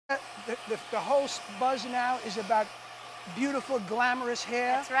the whole buzz now is about beautiful, glamorous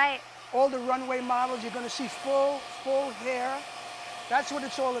hair. That's right. All the runway models, you're going to see full hair. That's what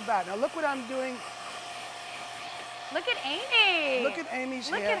it's all about. Now look what I'm doing. Look at Amy. Look at Amy's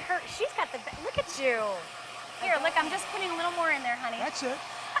hair. Look at her. She's got the, look at you. Here, look, I'm just putting a little more in there, honey. That's it.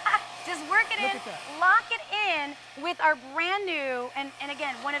 Just work it in, lock it in with our brand new, and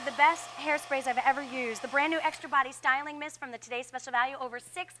again, one of the best hairsprays I've ever used, the brand new Extra Body Styling Mist from the Today's Special Value, over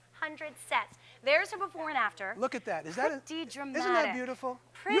 600 sets. There's her before and after. Look at that. Pretty dramatic. Isn't that beautiful?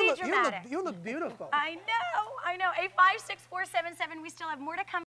 Pretty dramatic. You look beautiful. I know. 856-477. We still have more to come.